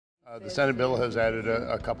The Senate bill has added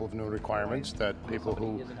a couple of new requirements that people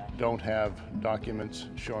who don't have documents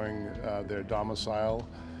showing their domicile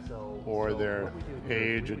or their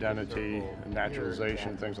age, identity,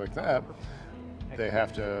 naturalization, things like that, they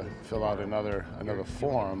have to fill out another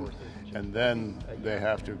form, and then they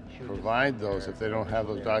have to provide those, if they don't have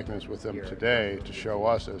those documents with them today, to show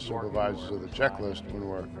us as supervisors of the checklist when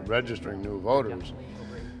we're registering new voters.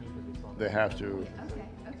 They have to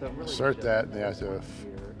assert that, and they have to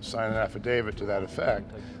sign an affidavit to that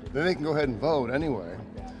effect. Then they can go ahead and vote anyway,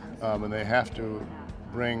 and they have to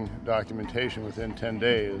bring documentation within 10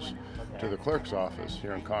 days to the clerk's office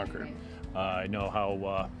here in Concord. I know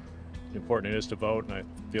how important it is to vote, and I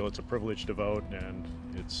feel it's a privilege to vote, and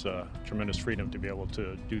it's tremendous freedom to be able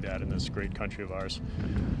to do that in this great country of ours.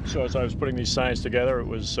 So as I was putting these signs together,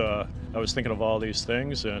 I was thinking of all these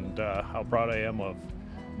things and how proud I am of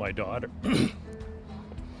my daughter.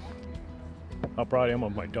 How proud I am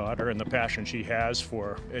of my daughter and the passion she has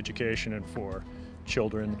for education and for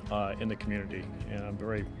children in the community, and I'm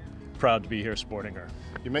very proud to be here supporting her.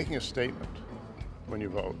 You're making a statement when you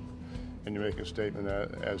vote, and you're making a statement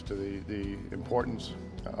as to the importance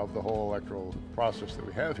of the whole electoral process that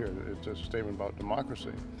we have here. It's a statement about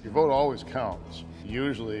democracy. Your vote always counts.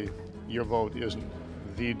 Usually your vote isn't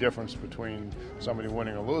the difference between somebody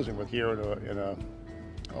winning or losing, but here in a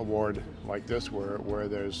ward like this where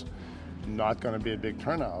there's not going to be a big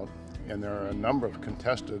turnout, and there are a number of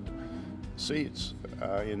contested seats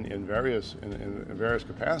in various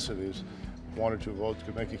capacities, one or two votes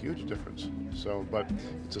could make a huge difference. So, but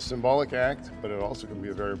it's a symbolic act, but it also can be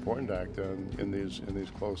a very important act in these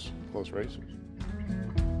close races.